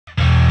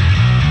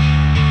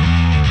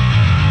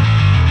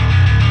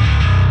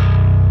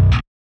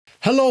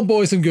Hello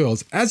boys and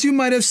girls, as you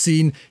might have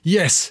seen,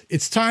 yes,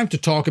 it's time to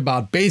talk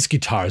about bass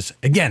guitars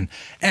again.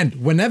 And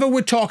whenever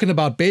we're talking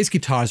about bass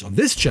guitars on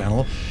this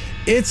channel,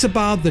 it's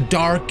about the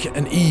dark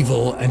and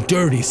evil and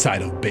dirty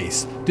side of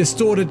bass.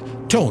 Distorted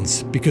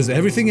tones, because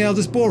everything else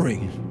is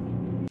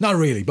boring. Not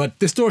really, but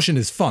distortion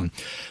is fun.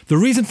 The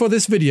reason for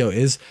this video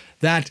is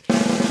that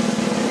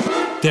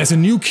there's a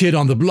new kid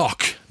on the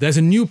block. There's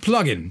a new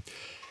plugin.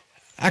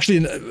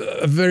 Actually,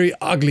 a very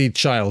ugly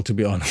child, to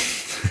be honest.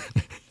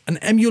 An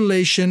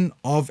emulation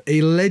of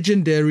a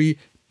legendary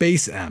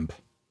bass amp,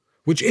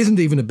 which isn't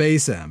even a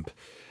bass amp.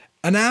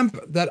 An amp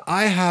that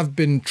I have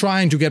been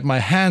trying to get my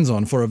hands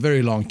on for a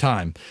very long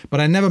time, but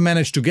I never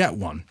managed to get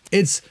one.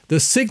 It's the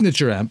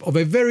signature amp of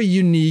a very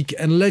unique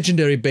and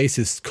legendary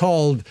bassist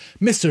called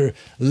Mr.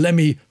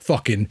 LEMMY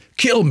fucking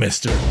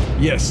Killmister.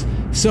 Yes.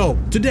 So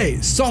today,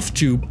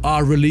 Softube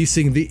are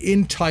releasing the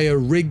entire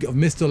rig of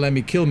Mr.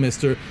 LEMMY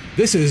Killmister.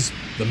 This is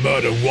the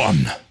Murder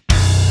One.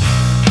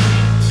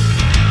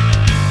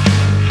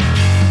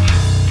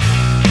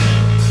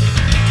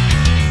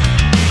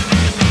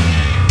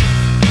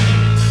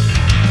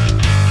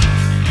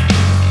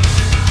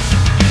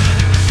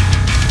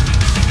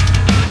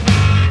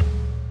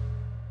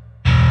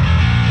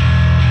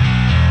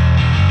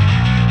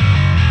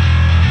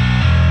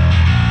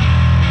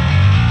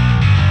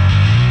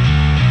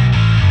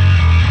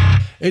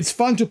 It's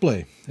fun to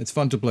play. It's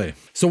fun to play.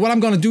 So what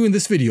I'm going to do in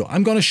this video,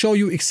 I'm going to show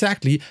you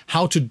exactly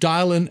how to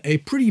dial in a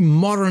pretty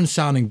modern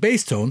sounding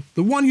bass tone,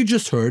 the one you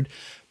just heard,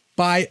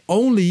 by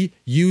only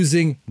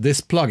using this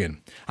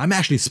plugin. I'm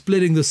actually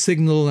splitting the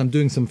signal, I'm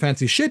doing some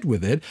fancy shit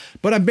with it,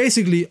 but I'm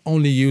basically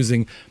only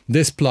using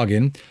this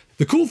plugin.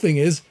 The cool thing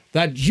is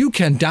that you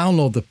can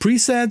download the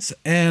presets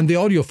and the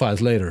audio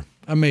files later.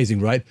 Amazing,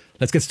 right?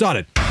 Let's get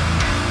started.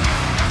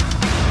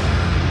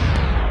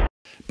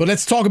 But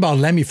let's talk about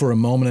LEMMY for a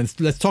moment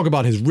and let's talk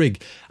about his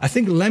rig. I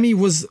think LEMMY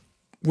was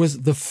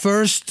the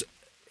first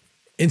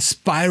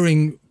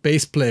inspiring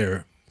bass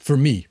player for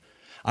me.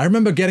 I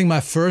remember getting my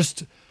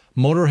first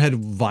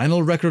Motorhead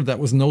vinyl record that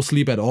was No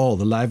Sleep at All,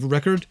 the live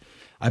record.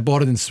 I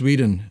bought it in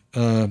Sweden,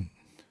 where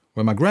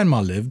my grandma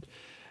lived,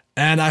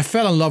 and I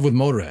fell in love with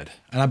Motorhead.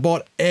 And I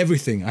bought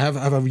everything. I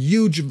have a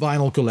huge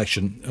vinyl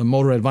collection, a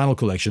Motorhead vinyl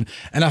collection,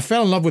 and I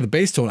fell in love with the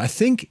bass tone. I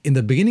think in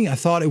the beginning I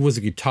thought it was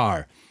a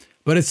guitar,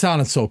 but it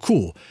sounded so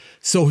cool.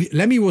 So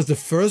LEMMY was the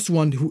first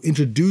one who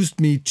introduced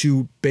me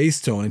to bass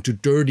tone and to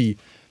dirty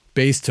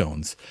bass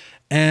tones.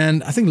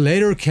 And I think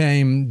later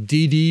came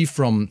DD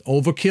from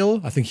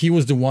Overkill. I think he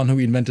was the one who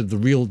invented the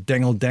real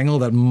dangle-dangle,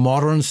 that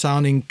modern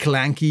sounding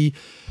clanky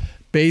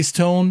bass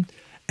tone.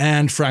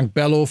 And Frank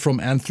Bello from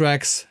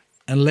Anthrax.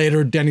 And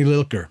later Danny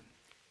Lilker,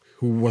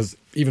 who was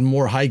even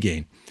more high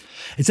gain.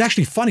 It's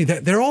actually funny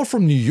that they're all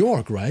from New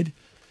York, right?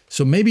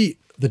 So maybe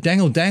the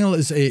dangle-dangle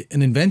is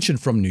an invention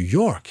from New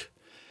York.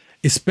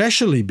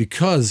 Especially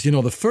because, you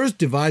know, the first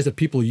device that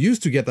people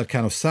used to get that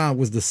kind of sound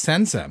was the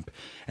Sense amp.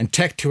 And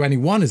Tech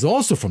 21 is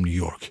also from New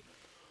York.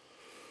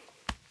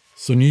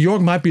 So New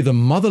York might be the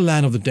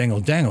motherland of the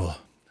dangle-dangle.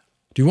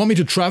 Do you want me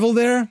to travel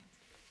there?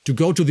 To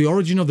go to the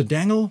origin of the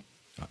dangle?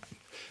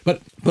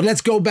 But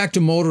let's go back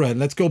to Motorhead.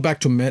 Let's go back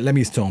to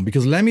LEMMY's tone.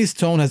 Because LEMMY's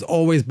tone has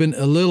always been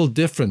a little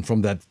different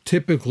from that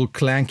typical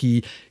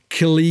clanky,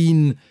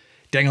 clean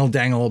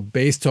dangle-dangle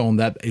bass tone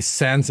that a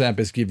Sense amp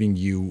is giving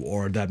you,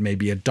 or that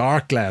maybe a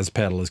dark glass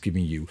pedal is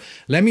giving you.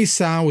 LEMMY's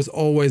sound was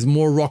always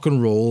more rock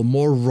and roll,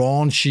 more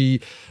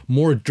raunchy,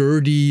 more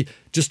dirty,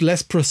 just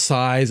less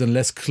precise and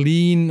less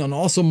clean, and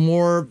also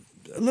a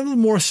little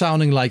more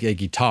sounding like a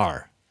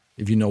guitar,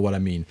 if you know what I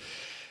mean.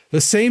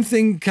 The same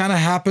thing kind of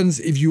happens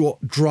if you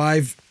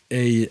drive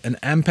an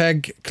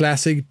Ampeg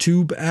classic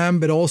tube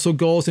amp. It also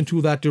goes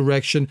into that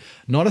direction.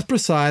 Not as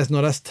precise,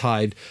 not as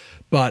tight,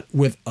 but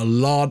with a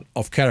lot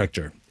of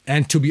character.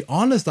 And to be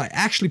honest, I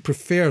actually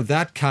prefer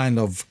that kind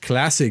of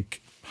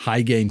classic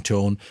high gain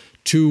tone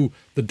to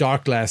the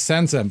dark glass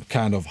Sense amp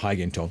kind of high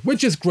gain tone,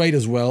 which is great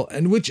as well,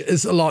 and which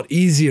is a lot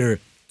easier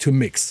to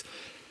mix.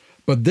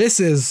 But this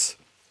is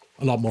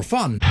a lot more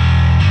fun.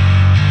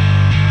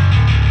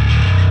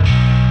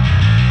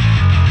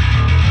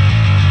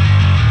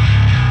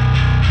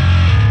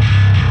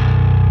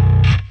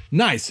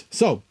 Nice.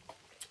 So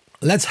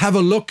let's have a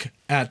look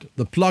at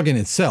the plugin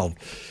itself.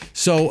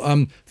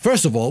 So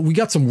first of all, we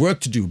got some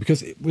work to do,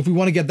 because if we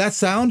want to get that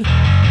sound,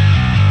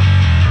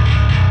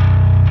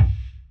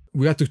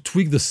 we have to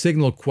tweak the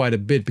signal quite a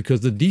bit, because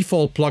the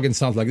default plugin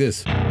sounds like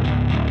this.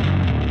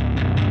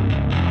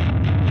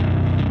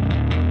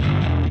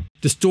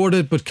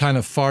 Distorted, but kind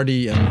of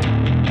farty and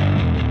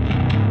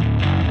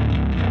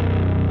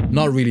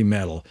not really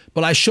metal.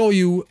 But I show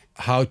you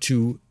how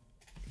to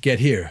get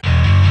here.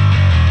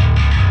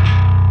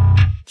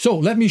 So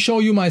let me show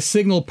you my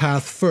signal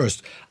path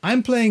first.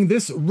 I'm playing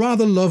this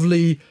rather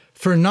lovely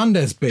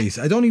Fernandez bass.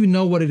 I don't even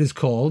know what it is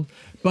called,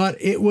 but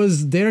it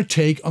was their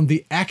take on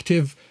the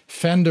active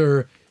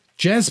Fender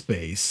jazz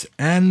bass.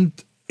 And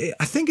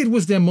I think it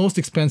was their most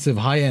expensive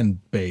high-end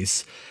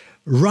bass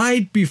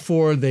right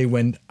before they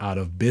went out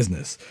of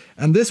business.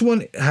 And this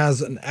one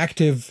has an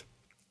active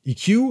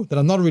EQ that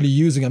I'm not really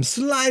using. I'm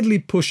slightly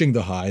pushing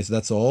the highs,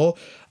 that's all.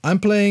 I'm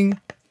playing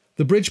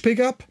the bridge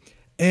pickup,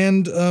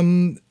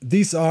 and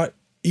these are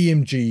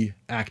EMG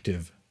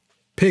active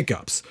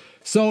pickups.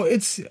 So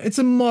it's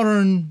a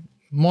modern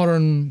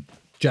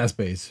jazz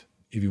bass,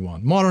 if you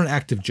want. Modern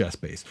active jazz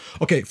bass.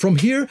 Okay, from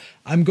here,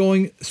 I'm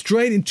going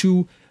straight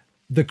into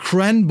the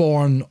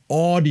Cranborne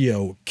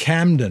Audio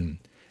Camden.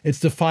 It's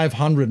the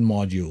 500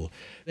 module.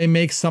 They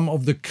make some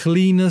of the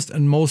cleanest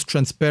and most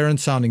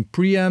transparent sounding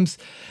preamps.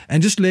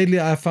 And just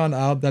lately I found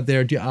out that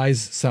their DIs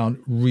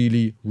sound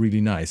really, really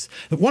nice.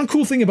 One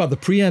cool thing about the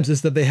preamps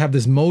is that they have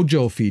this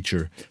mojo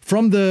feature.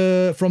 From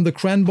the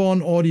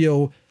Cranborne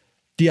Audio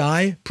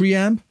DI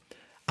preamp,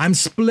 I'm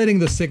splitting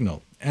the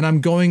signal and I'm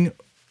going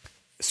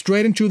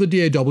straight into the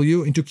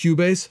DAW, into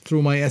Cubase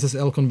through my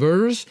SSL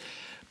converters.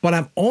 But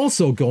I'm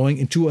also going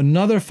into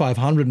another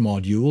 500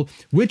 module,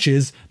 which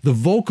is the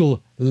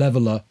vocal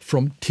leveler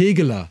from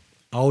TEGELER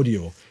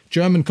Audio.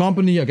 German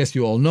company, I guess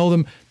you all know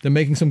them. They're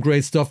making some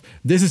great stuff.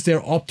 This is their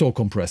opto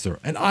compressor.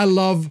 And I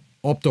love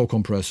opto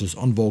compressors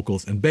on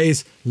vocals and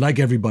bass like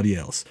everybody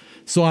else.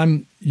 So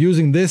I'm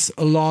using this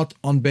a lot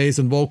on bass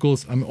and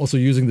vocals. I'm also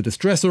using the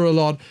distressor a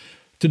lot.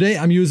 Today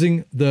I'm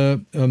using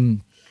the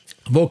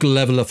vocal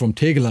leveler from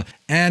TEGELER.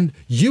 And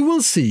you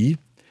will see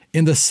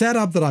in the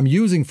setup that I'm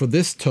using for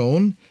this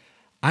tone,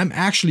 I'm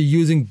actually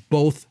using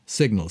both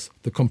signals,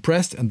 the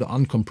compressed and the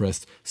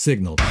uncompressed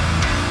signal.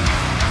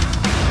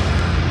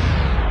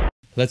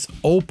 Let's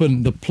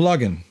open the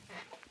plugin,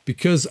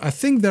 because I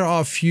think there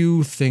are a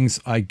few things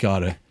I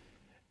gotta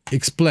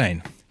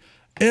explain.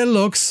 It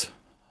looks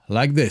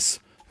like this.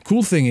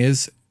 Cool thing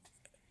is,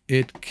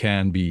 it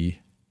can be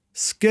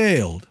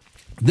scaled.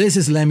 This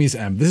is Lemmy's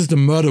amp. This is the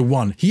Murder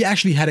 1. He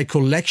actually had a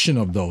collection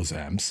of those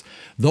amps.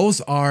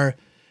 Those are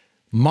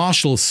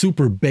Marshall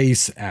Super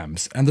Bass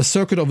amps, and the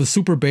circuit of the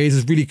Super Bass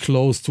is really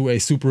close to a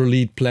Super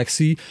Elite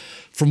Plexi.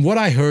 From what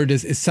I heard,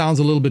 is it sounds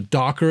a little bit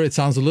darker, it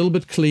sounds a little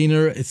bit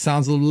cleaner, it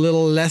sounds a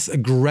little less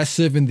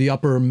aggressive in the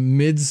upper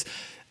mids,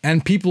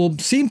 and people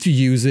seem to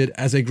use it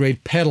as a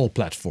great pedal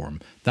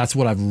platform. That's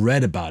what I've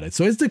read about it.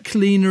 So it's the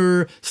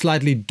cleaner,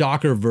 slightly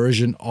darker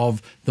version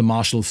of the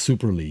Marshall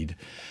Super Lead.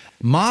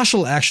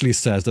 Marshall actually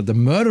says that the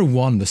Murder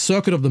 1, the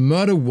circuit of the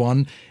Murder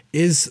 1,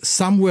 is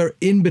somewhere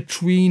in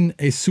between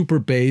a super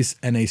bass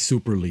and a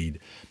super lead.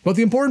 But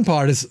the important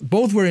part is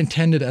both were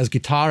intended as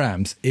guitar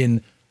amps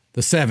in the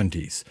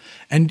 70s.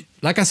 And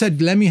like I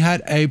said, Lemmy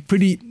had a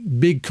pretty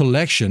big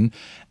collection,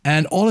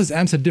 and all his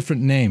amps had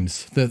different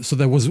names. So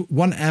there was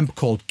one amp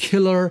called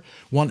Killer,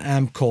 one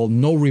amp called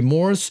No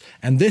Remorse,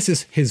 and this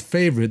is his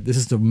favorite. This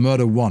is the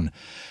Murder 1.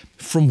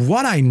 From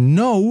what I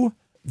know,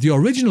 the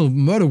original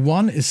Murder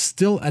 1 is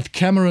still at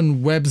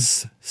Cameron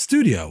Webb's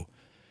studio.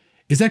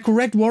 Is that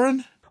correct,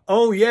 Warren?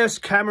 Oh yes,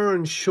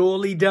 Cameron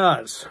surely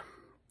does.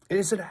 It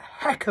is a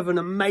heck of an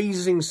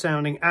amazing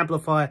sounding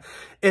amplifier.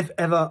 If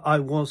ever I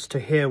was to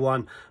hear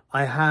one,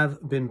 I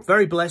have been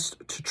very blessed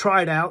to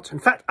try it out. In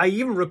fact, I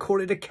even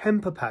recorded a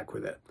Kemper pack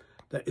with it.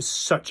 That is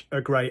such a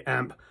great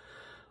amp.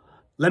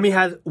 Lemmy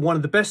had one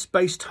of the best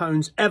bass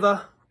tones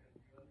ever,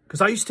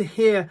 because I used to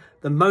hear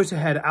the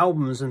Motorhead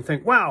albums and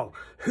think, wow,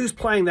 who's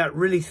playing that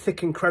really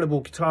thick,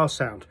 incredible guitar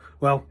sound?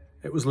 Well,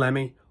 it was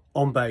Lemmy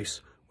on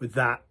bass with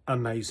that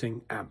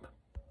amazing amp.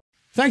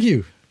 Thank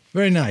you.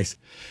 Very nice.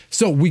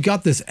 So we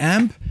got this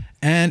amp,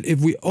 and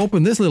if we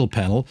open this little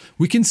panel,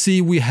 we can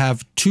see we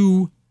have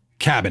two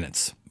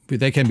cabinets.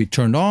 They can be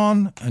turned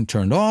on and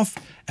turned off,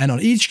 and on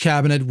each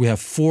cabinet we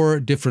have 4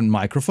 different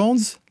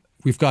microphones.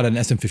 We've got an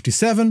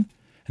SM57,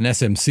 an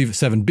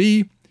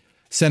SM7B,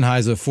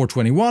 Sennheiser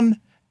 421,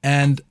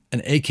 and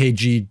an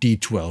AKG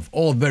D12,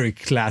 all very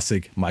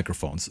classic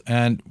microphones.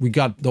 And we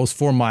got those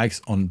 4 mics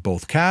on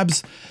both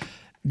cabs.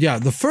 Yeah,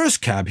 the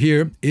first cab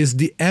here is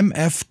the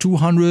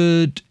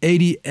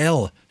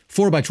MF280L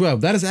 4x12.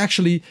 That is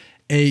actually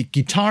a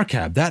guitar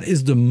cab. That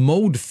is the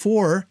Mode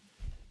 4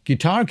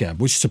 guitar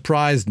cab, which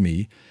surprised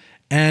me.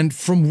 And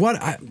from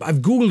what I've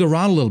Googled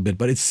around a little bit,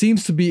 but it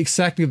seems to be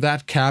exactly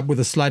that cab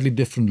with a slightly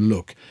different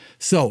look.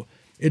 So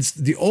it's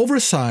the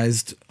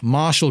oversized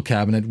Marshall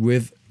cabinet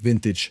with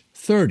vintage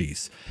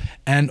 30s.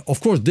 And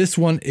of course, this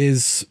one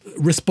is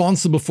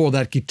responsible for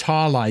that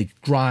guitar-like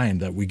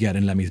grind that we get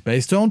in Lemmy's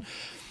bass tone.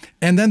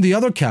 And then the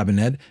other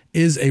cabinet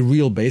is a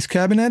real bass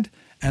cabinet,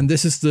 and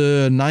this is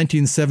the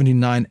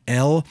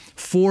 1979L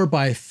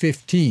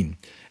 4x15.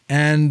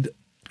 And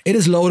it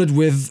is loaded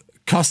with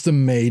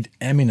custom-made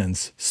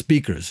Eminence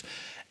speakers.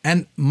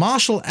 And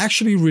Marshall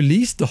actually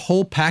released the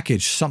whole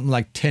package something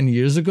like 10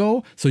 years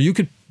ago. So you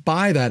could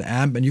buy that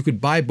amp and you could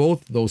buy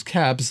both those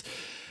cabs.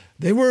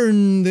 They were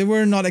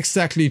not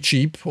exactly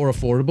cheap or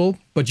affordable,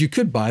 but you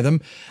could buy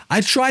them. I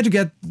tried to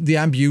get the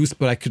amp used,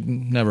 but I could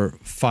never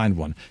find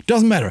one.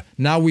 Doesn't matter.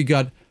 Now we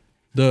got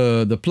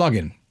the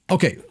plugin.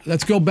 Okay,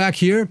 let's go back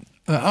here.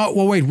 Oh,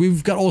 well, wait,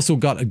 we've also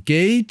got a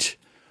gate.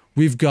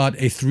 We've got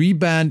a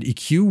 3-band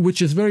EQ,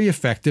 which is very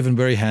effective and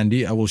very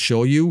handy. I will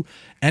show you.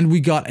 And we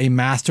got a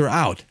master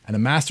out. And a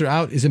master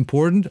out is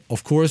important,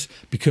 of course,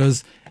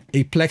 because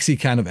a plexi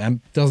kind of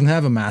amp doesn't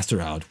have a master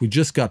out. We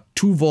just got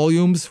 2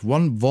 volumes,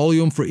 1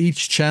 volume for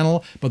each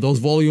channel, but those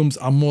volumes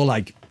are more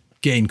like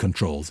gain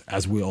controls,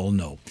 as we all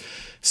know.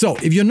 So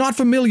if you're not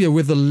familiar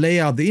with the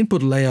layout, the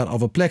input layout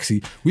of a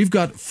plexi, we've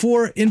got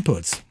 4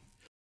 inputs.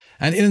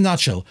 And in a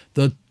nutshell,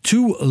 the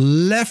 2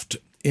 left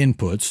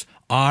inputs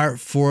are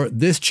for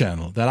this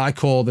channel that I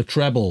call the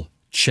treble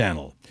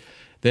channel.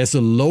 There's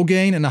a low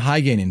gain and a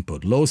high gain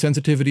input, low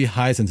sensitivity,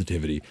 high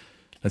sensitivity.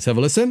 Let's have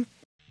a listen.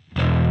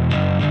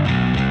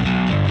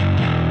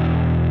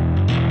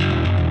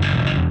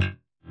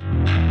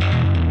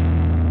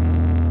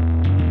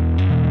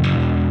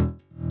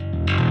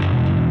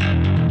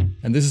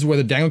 And this is where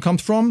the dangle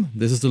comes from.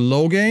 This is the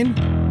low gain.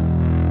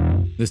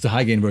 This is the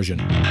high gain version.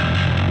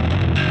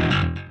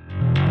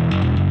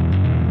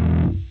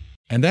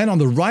 And then on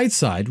the right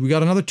side, we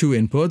got another 2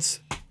 inputs.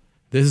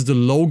 This is the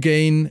low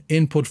gain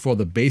input for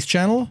the bass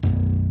channel.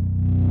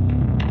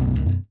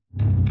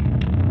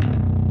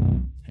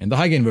 And the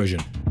high gain version.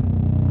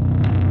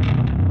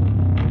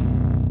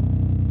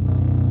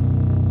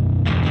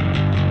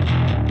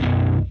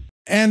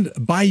 And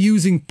by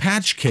using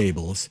patch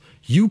cables,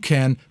 you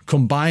can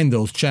combine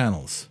those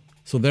channels.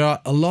 So there are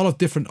a lot of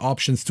different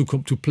options to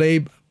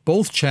play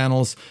both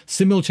channels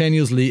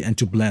simultaneously and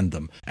to blend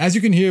them. As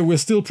you can hear, we're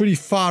still pretty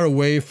far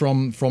away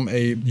from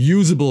a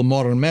usable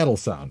modern metal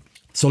sound.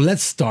 So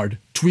let's start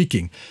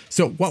tweaking.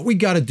 So what we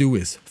got to do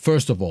is,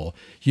 first of all,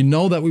 you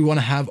know that we want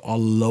to have our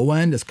low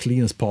end as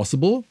clean as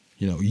possible.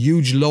 You know,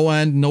 huge low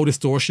end, no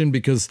distortion,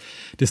 because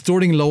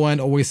distorting low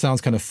end always sounds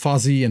kind of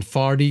fuzzy and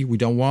farty. We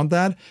don't want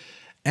that.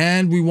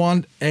 And we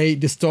want a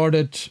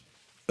distorted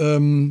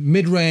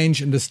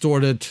mid-range and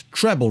distorted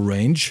treble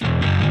range.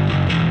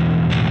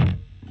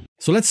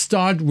 So let's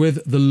start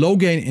with the low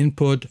gain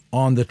input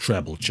on the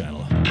treble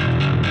channel.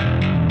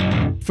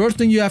 First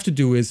thing you have to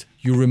do is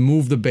you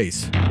remove the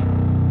bass.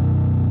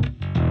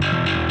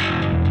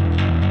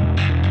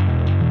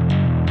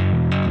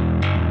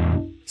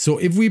 So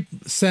if we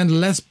send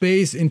less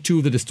bass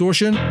into the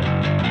distortion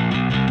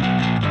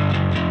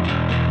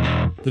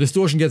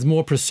gets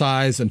more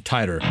precise and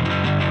tighter.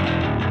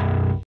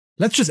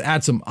 Let's just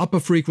add some upper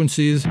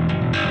frequencies.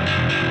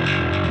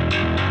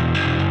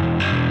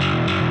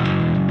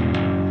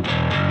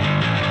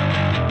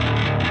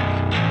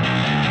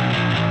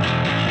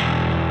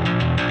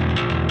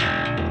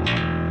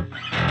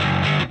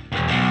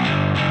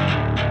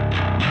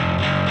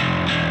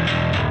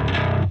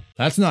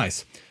 That's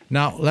nice.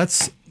 Now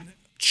let's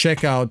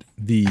check out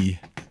the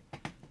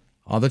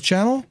other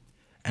channel.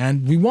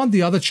 And we want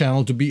the other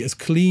channel to be as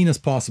clean as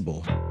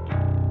possible.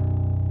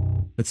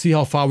 Let's see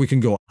how far we can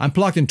go. I'm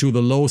plugged into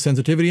the low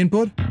sensitivity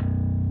input.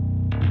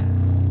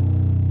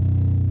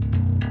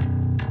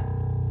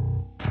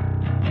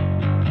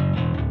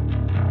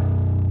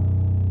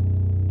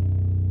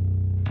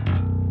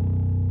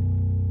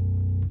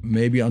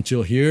 Maybe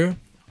until here.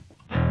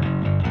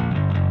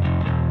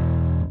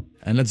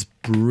 And let's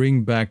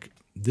bring back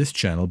this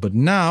channel. But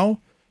now,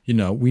 you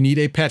know, we need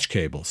a patch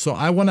cable. So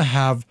I want to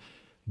have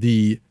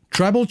the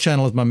treble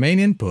channel as my main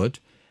input,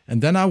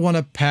 and then I want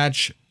to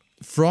patch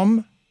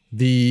from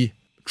the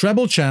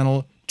treble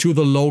channel to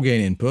the low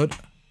gain input,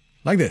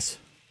 like this.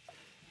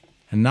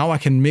 And now I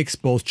can mix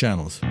both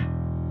channels.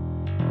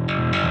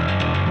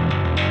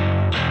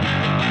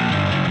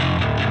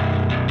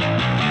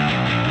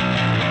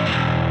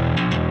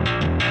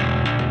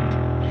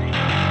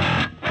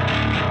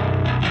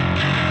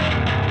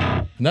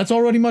 And that's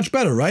already much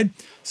better, right?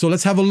 So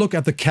let's have a look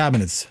at the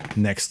cabinets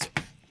next.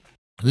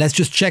 Let's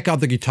just check out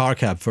the guitar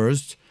cab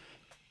first.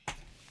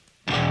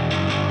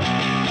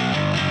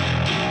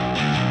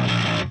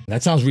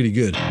 That sounds really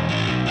good.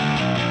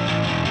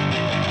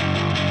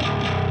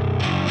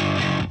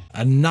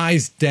 A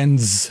nice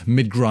dense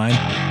mid-grind.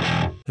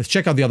 Let's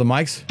check out the other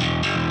mics.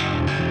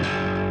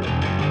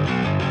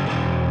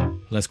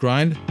 Less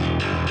grind.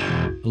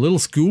 A little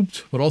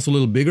scooped, but also a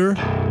little bigger.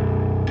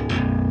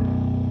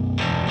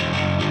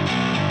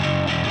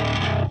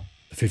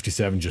 The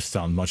 57 just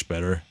sounds much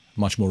better.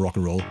 Much more rock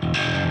and roll.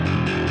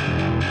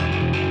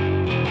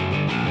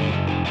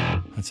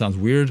 That sounds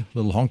weird, a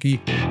little honky.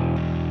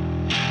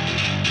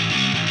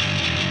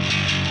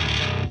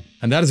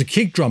 And that is a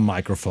kick drum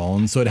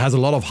microphone, so it has a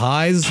lot of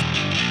highs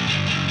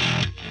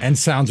and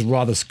sounds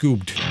rather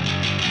scooped.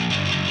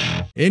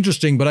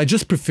 Interesting, but I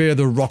just prefer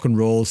the rock and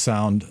roll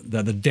sound,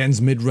 the dense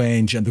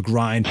mid-range and the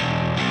grind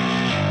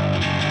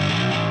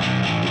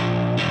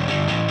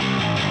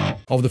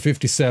of the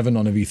 57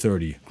 on a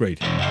V30.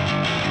 Great.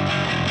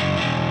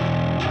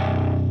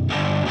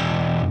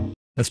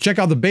 Let's check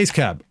out the bass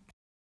cab.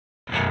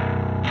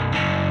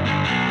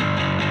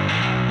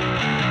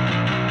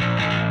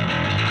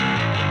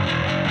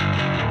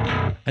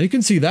 And you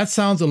can see that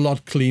sounds a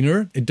lot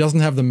cleaner. It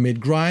doesn't have the mid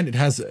grind. It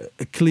has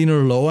a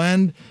cleaner low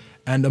end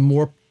and a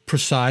more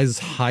precise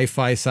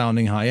hi-fi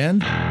sounding high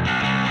end.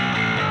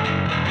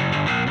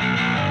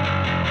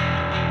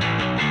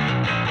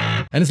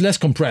 And it's less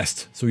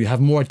compressed, so you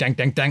have more dang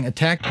dang dang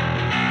attack.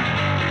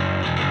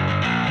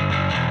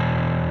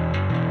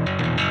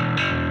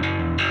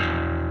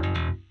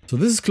 So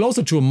this is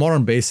closer to a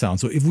modern bass sound.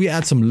 So if we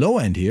add some low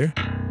end here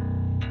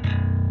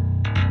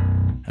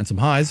and some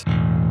highs,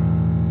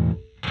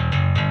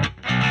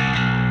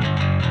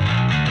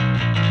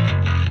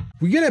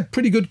 we get a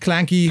pretty good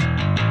clanky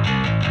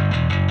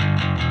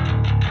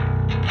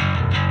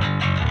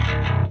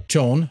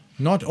tone,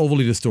 not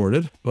overly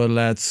distorted, but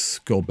let's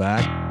go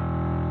back.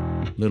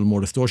 A little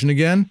more distortion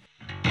again.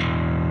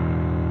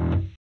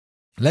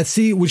 Let's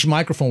see which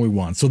microphone we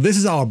want. So this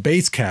is our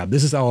bass cab.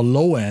 This is our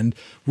low end.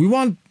 We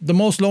want the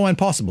most low end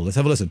possible. Let's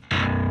have a listen.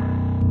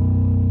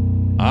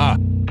 Ah,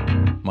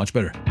 much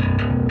better.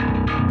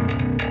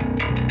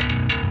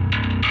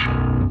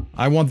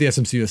 I want the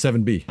SMC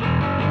 7B.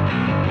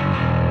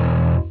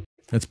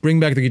 Let's bring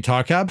back the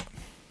guitar cab.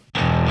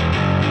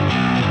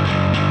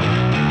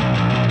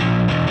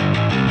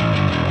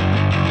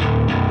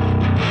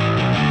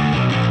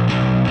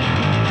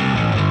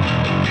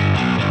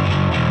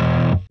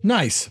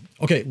 Nice.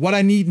 Okay, what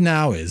I need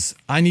now is,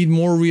 I need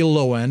more real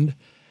low end,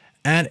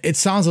 and it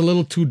sounds a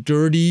little too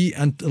dirty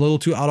and a little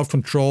too out of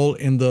control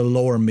in the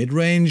lower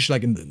mid-range,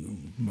 like in the,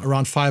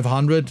 around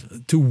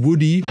 500, too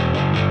woody.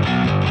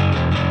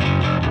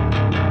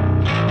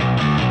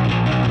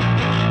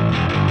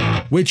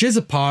 Which is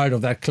a part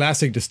of that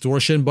classic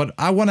distortion, but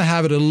I want to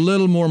have it a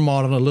little more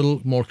modern, a little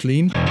more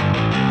clean.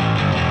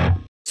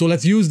 So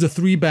let's use the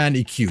 3-band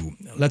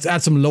EQ. Let's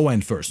add some low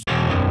end first.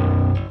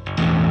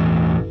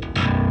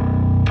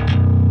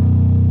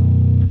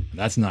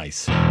 That's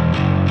nice.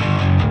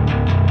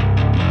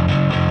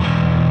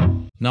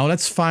 Now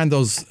let's find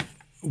those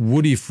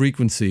woody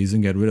frequencies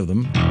and get rid of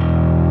them.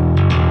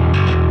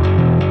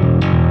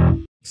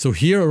 So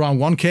here around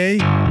 1K,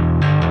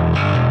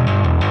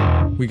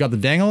 we got the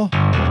dangle.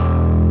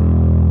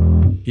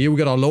 Here we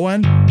got our low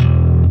end,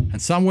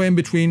 and somewhere in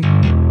between,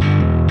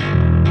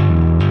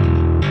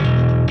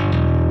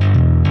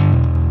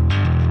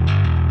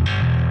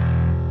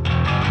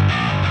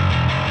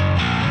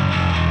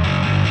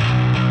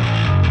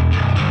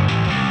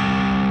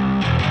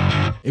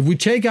 if we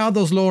take out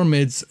those lower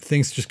mids,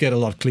 things just get a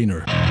lot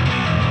cleaner.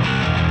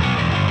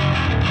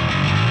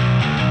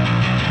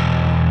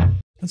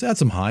 Let's add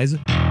some highs.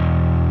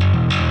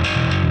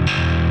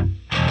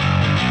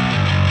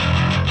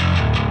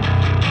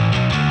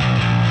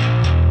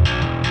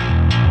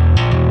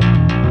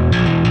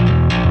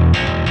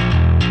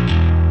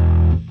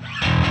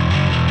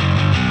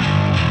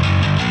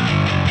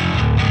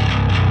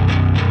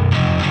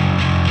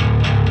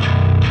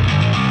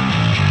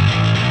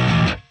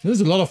 This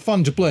is a lot of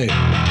fun to play.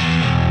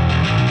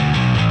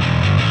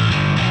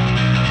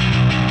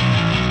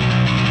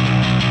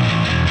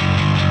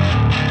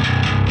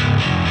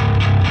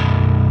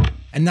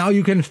 And now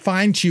you can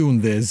fine-tune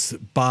this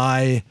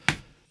by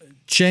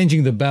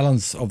changing the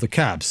balance of the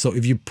cabs. So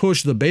if you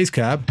push the bass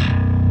cab,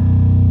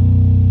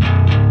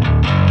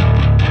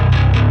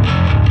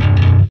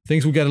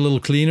 things will get a little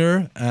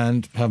cleaner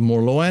and have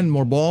more low end,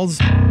 more balls.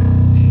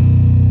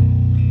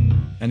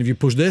 And if you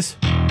push this,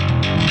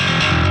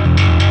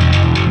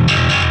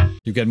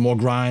 you get more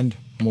grind,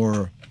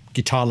 more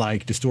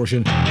guitar-like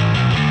distortion.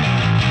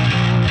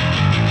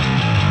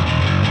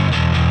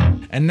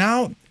 And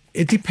now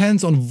it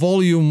depends on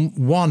volume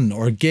 1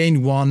 or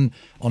gain 1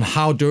 on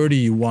how dirty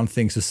you want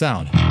things to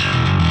sound.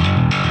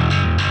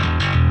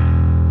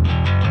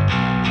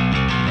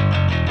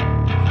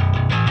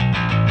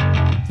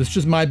 This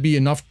just might be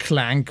enough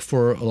clank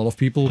for a lot of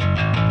people.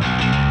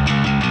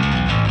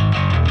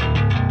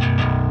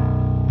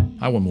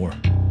 I want more.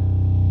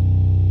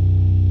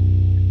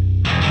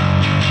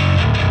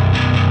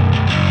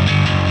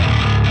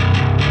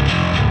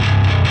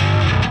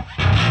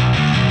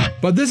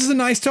 But this is a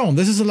nice tone.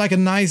 This is like a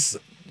nice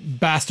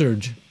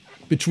bastard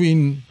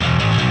between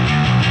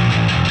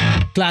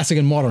classic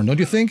and modern, don't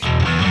you think?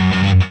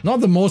 Not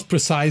the most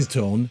precise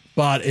tone,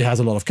 but it has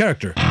a lot of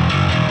character.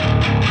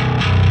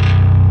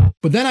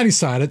 But then I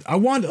decided I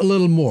want a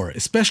little more,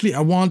 especially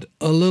I want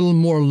a little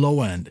more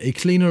low end, a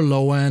cleaner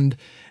low end,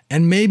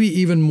 and maybe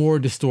even more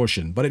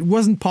distortion. But it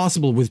wasn't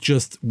possible with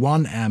just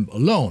 1 amp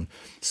alone.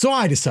 So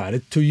I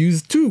decided to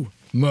use 2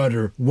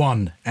 Murder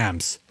 1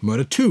 amps.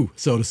 Murder 2,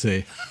 so to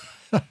say.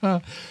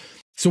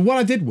 So what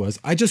I did was,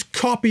 I just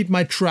copied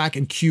my track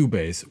in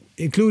Cubase,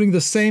 including the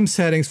same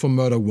settings for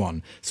Murder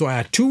 1. So I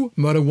had 2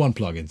 Murder 1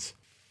 plugins.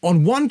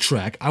 On one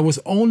track, I was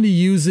only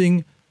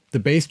using the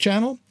bass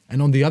channel,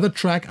 and on the other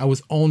track, I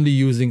was only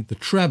using the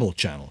treble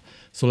channel.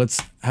 So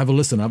let's have a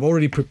listen. I've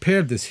already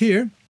prepared this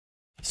here.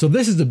 So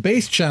this is the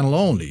bass channel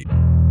only.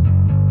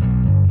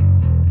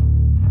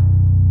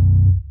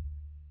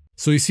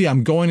 So you see,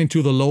 I'm going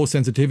into the low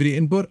sensitivity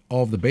input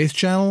of the bass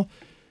channel.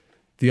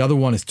 The other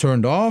one is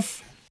turned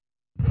off.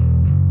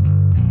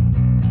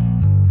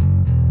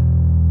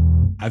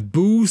 I've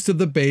boosted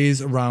the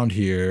bass around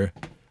here.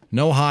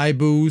 No high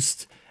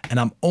boost. And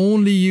I'm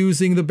only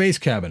using the bass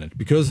cabinet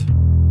because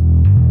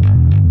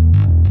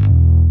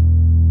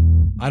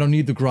I don't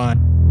need the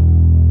grind.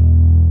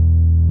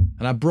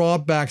 And I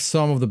brought back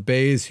some of the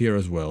bass here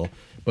as well.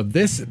 But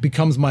this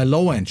becomes my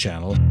low end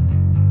channel.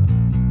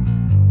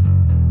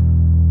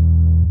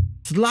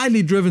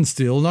 Slightly driven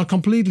still, not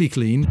completely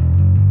clean.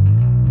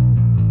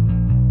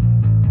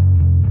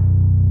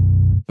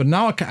 But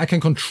now I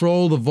can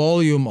control the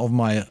volume of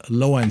my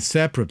low end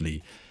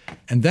separately.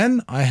 And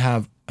then I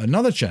have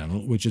another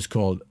channel, which is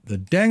called the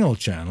dangle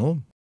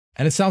channel.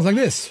 And it sounds like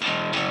this.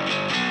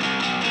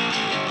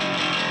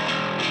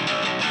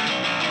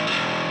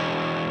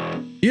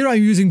 Here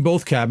I'm using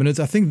both cabinets.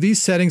 I think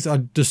these settings are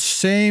the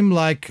same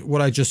like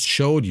what I just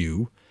showed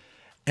you.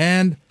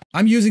 And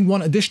I'm using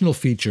one additional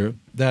feature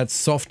that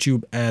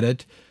Softube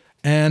added.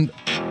 And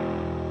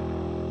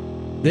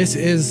this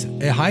is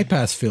a high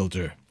pass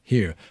filter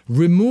here,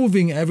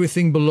 removing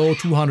everything below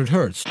 200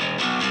 Hertz.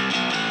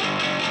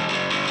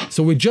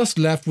 So we're just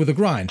left with a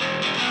grind.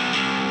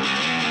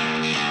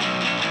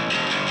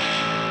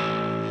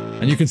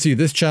 And you can see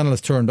this channel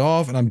is turned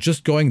off, and I'm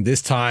just going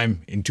this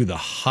time into the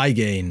high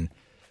gain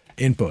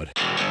input.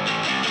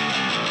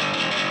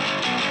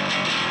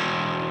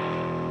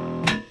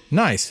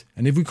 Nice.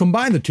 And if we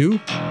combine the two,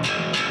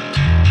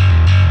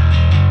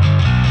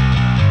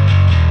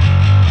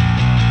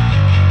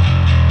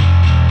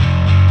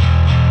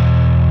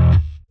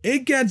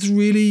 it gets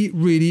really,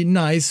 really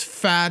nice,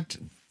 fat,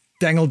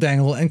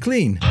 dangle, and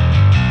clean.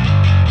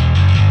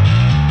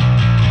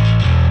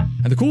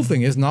 And the cool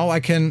thing is now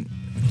I can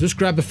just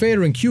grab the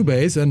fader in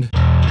Cubase and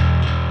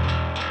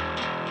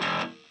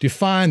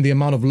define the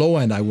amount of low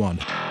end I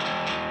want.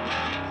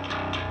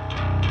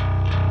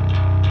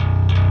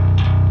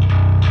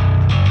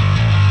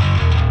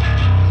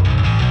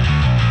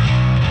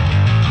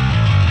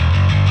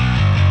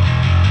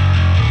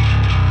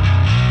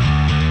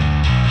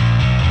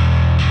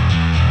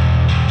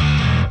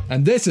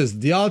 And this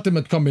is the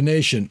ultimate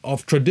combination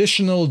of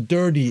traditional,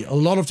 dirty, a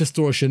lot of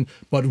distortion,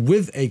 but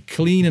with a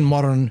clean and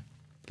modern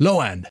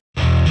low end.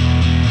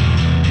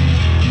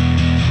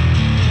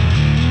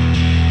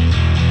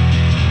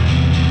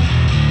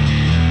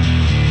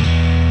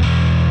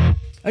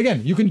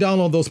 Again, you can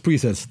download those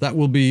presets. That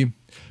will be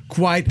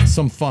quite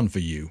some fun for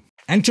you.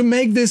 And to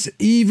make this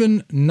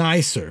even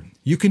nicer,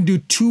 you can do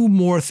two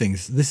more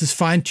things. This is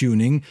fine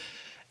tuning,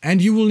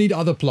 and you will need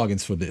other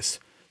plugins for this.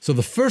 So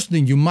the first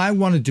thing you might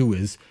want to do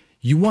is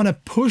you want to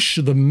push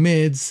the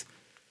mids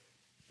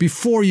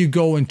before you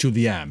go into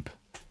the amp.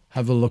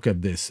 Have a look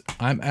at this.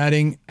 I'm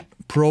adding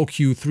Pro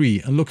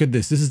Q3, and look at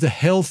this. This is the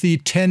healthy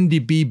 10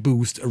 dB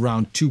boost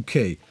around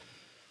 2K.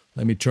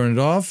 Let me turn it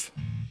off.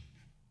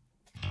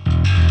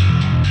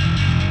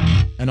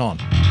 And on.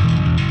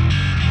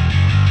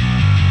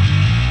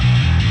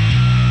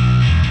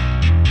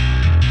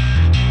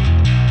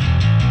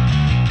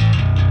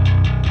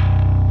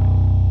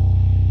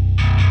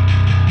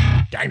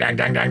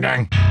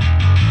 Dang.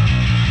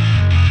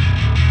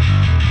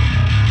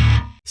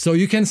 So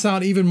you can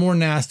sound even more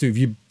nasty if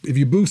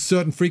you boost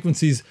certain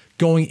frequencies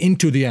going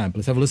into the amp.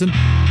 Let's have a listen.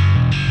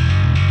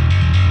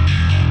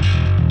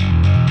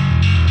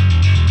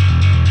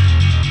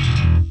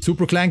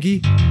 Super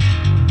clanky.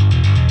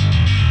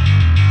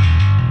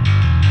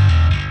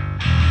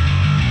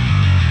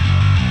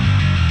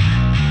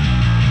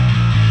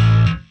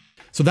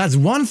 So that's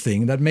one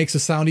thing that makes the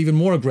sound even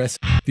more aggressive.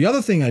 The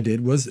other thing I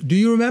did was, do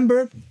you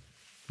remember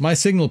my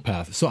signal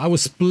path? So I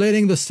was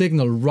splitting the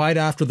signal right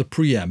after the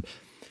preamp.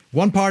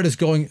 One part is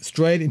going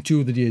straight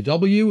into the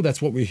DAW, that's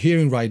what we're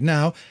hearing right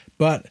now,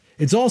 but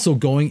it's also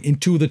going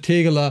into the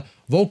TEGELER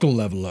vocal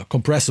leveler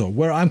compressor,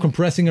 where I'm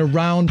compressing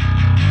around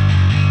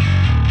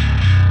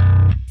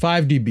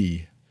 5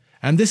 dB.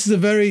 And this is a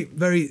very,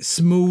 very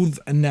smooth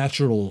and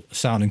natural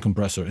sounding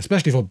compressor,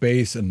 especially for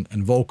bass and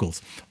vocals.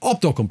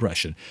 Opto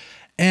compression.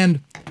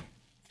 And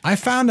I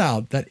found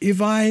out that if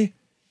I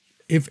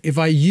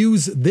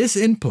use this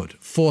input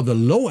for the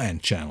low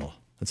end channel,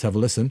 let's have a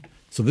listen.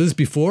 So this is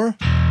before.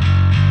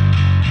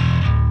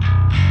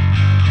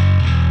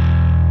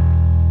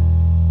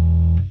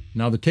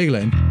 Now the TEGELER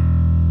in.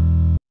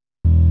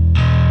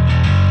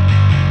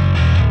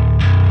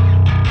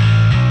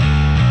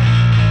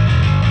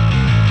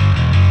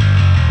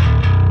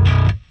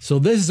 So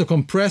this is a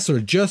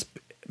compressor just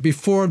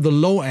before the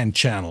low end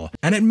channel,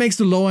 and it makes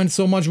the low end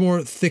so much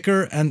more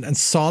thicker and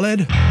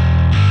solid.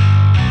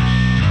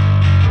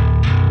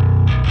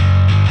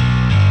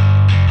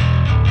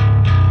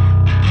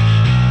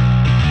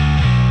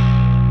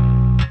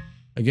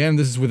 Again,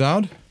 this is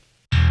without.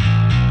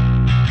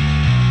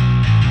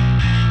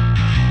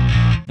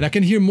 And I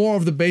can hear more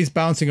of the bass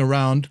bouncing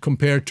around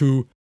compared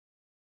to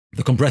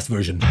the compressed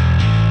version.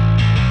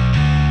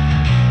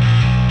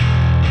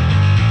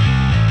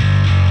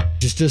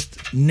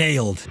 Just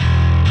nailed.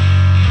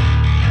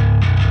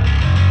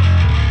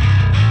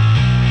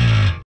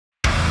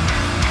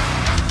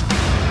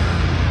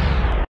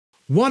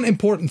 One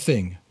important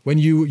thing when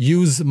you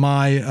use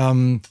my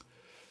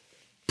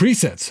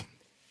presets,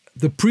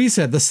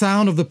 the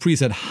sound of the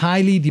preset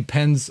highly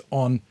depends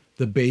on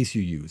the bass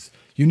you use.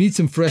 You need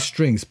some fresh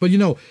strings, but you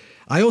know,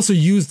 I also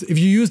used, if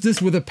you use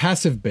this with a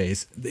passive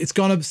bass, it's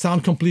gonna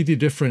sound completely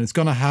different. It's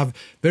gonna have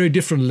very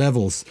different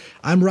levels.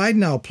 I'm right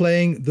now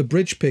playing the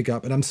bridge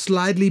pickup and I'm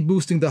slightly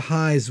boosting the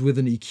highs with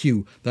an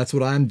EQ. That's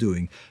what I'm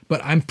doing.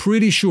 But I'm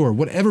pretty sure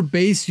whatever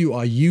bass you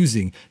are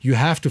using, you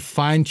have to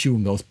fine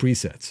tune those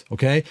presets,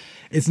 okay?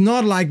 It's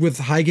not like with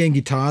high gain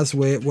guitars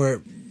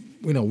where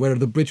you know, where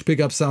the bridge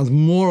pickup sounds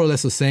more or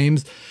less the same.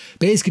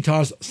 Bass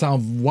guitars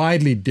sound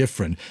widely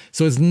different.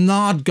 So it's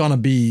not gonna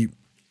be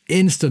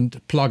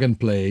instant plug and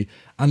play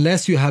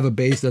unless you have a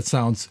bass that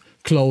sounds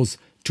close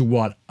to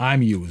what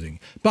I'm using.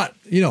 But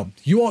you know,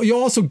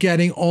 you're also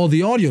getting all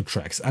the audio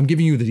tracks. I'm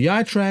giving you the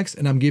DI tracks,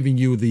 and I'm giving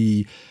you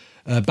the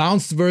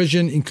bounced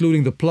version,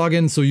 including the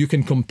plugin, so you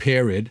can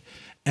compare it.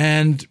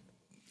 And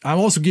I'm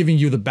also giving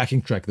you the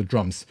backing track, the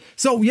drums.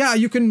 So yeah,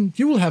 you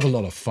will have a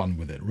lot of fun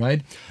with it,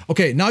 right?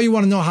 Okay, now you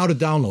want to know how to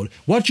download.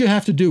 What you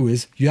have to do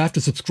is you have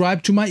to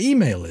subscribe to my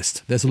email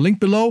list. There's a link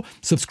below.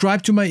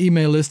 Subscribe to my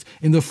email list.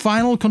 In the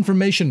final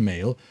confirmation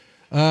mail,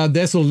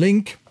 there's a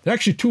link. There are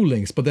actually two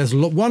links, but there's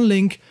one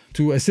link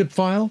to a zip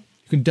file.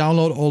 You can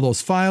download all those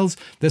files.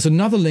 There's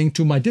another link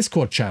to my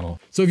Discord channel.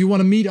 So if you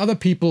want to meet other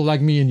people like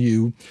me and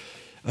you,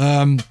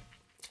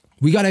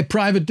 we got a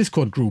private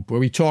Discord group where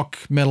we talk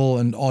metal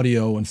and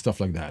audio and stuff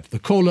like that. The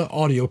Kohle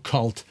Audio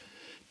Cult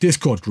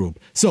Discord group.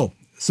 So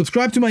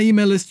subscribe to my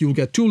email list. You'll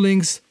get two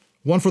links,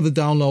 one for the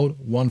download,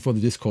 one for the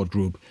Discord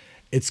group.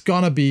 It's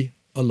gonna be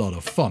a lot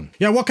of fun.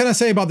 Yeah, what can I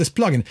say about this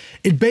plugin?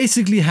 It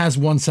basically has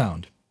one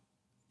sound.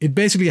 It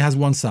basically has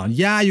one sound.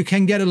 Yeah, you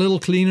can get a little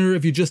cleaner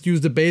if you just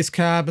use the bass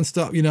cab and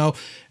stuff, you know,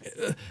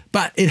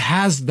 but it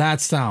has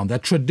that sound,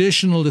 that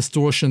traditional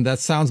distortion that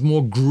sounds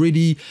more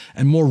gritty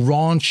and more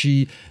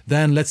raunchy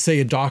than, let's say,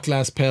 a dark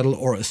glass pedal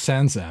or a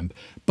Sans amp,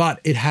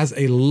 but it has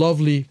a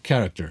lovely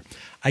character.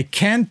 I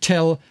can't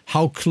tell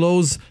how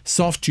close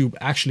Softube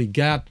actually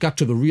got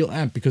to the real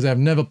amp because I've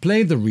never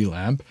played the real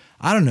amp.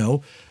 I don't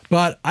know,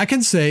 but I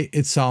can say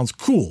it sounds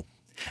cool.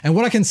 And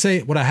what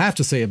I have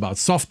to say about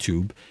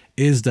Softube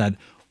is that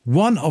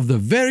one of the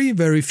very,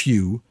 very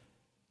few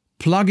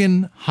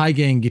plug-in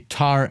high-gain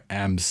guitar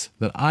amps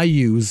that I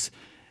use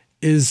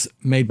is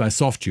made by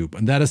Softube,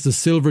 and that is the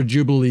Silver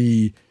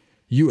Jubilee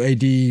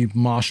UAD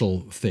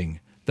Marshall thing.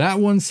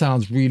 That one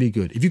sounds really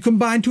good. If you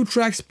combine two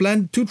tracks,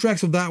 blend two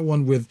tracks of that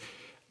one with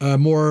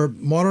more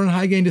modern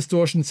high-gain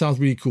distortion, sounds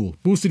really cool.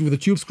 Boosted with a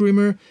Tube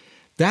Screamer,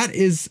 that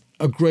is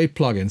a great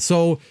plugin.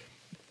 So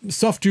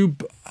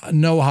Softube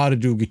know how to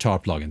do guitar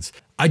plugins.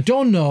 I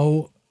don't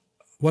know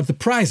what the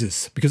price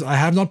is, because I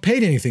have not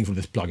paid anything for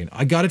this plugin.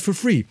 I got it for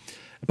free,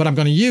 but I'm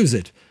going to use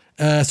it.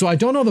 So I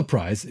don't know the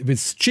price. If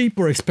it's cheap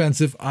or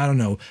expensive, I don't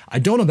know. I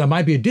don't know. There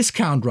might be a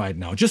discount right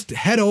now. Just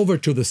head over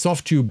to the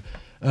Softube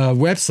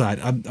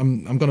website.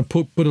 I'm going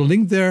to put a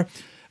link there.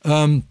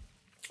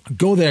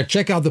 Go there,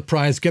 check out the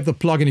price, get the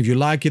plugin if you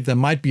like it. There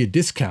might be a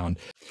discount.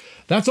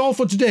 That's all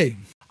for today.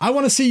 I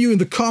want to see you in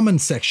the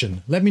comments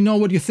section. Let me know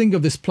what you think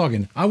of this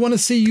plugin. I want to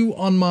see you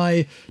on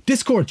my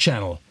Discord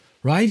channel,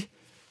 right?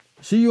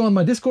 See you on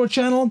my Discord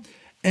channel,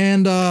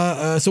 and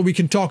so we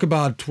can talk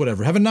about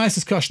whatever. Have a nice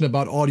discussion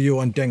about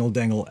audio and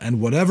dangle and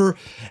whatever.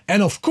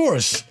 And of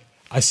course,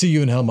 I see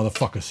you in hell,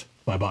 motherfuckers.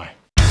 Bye-bye.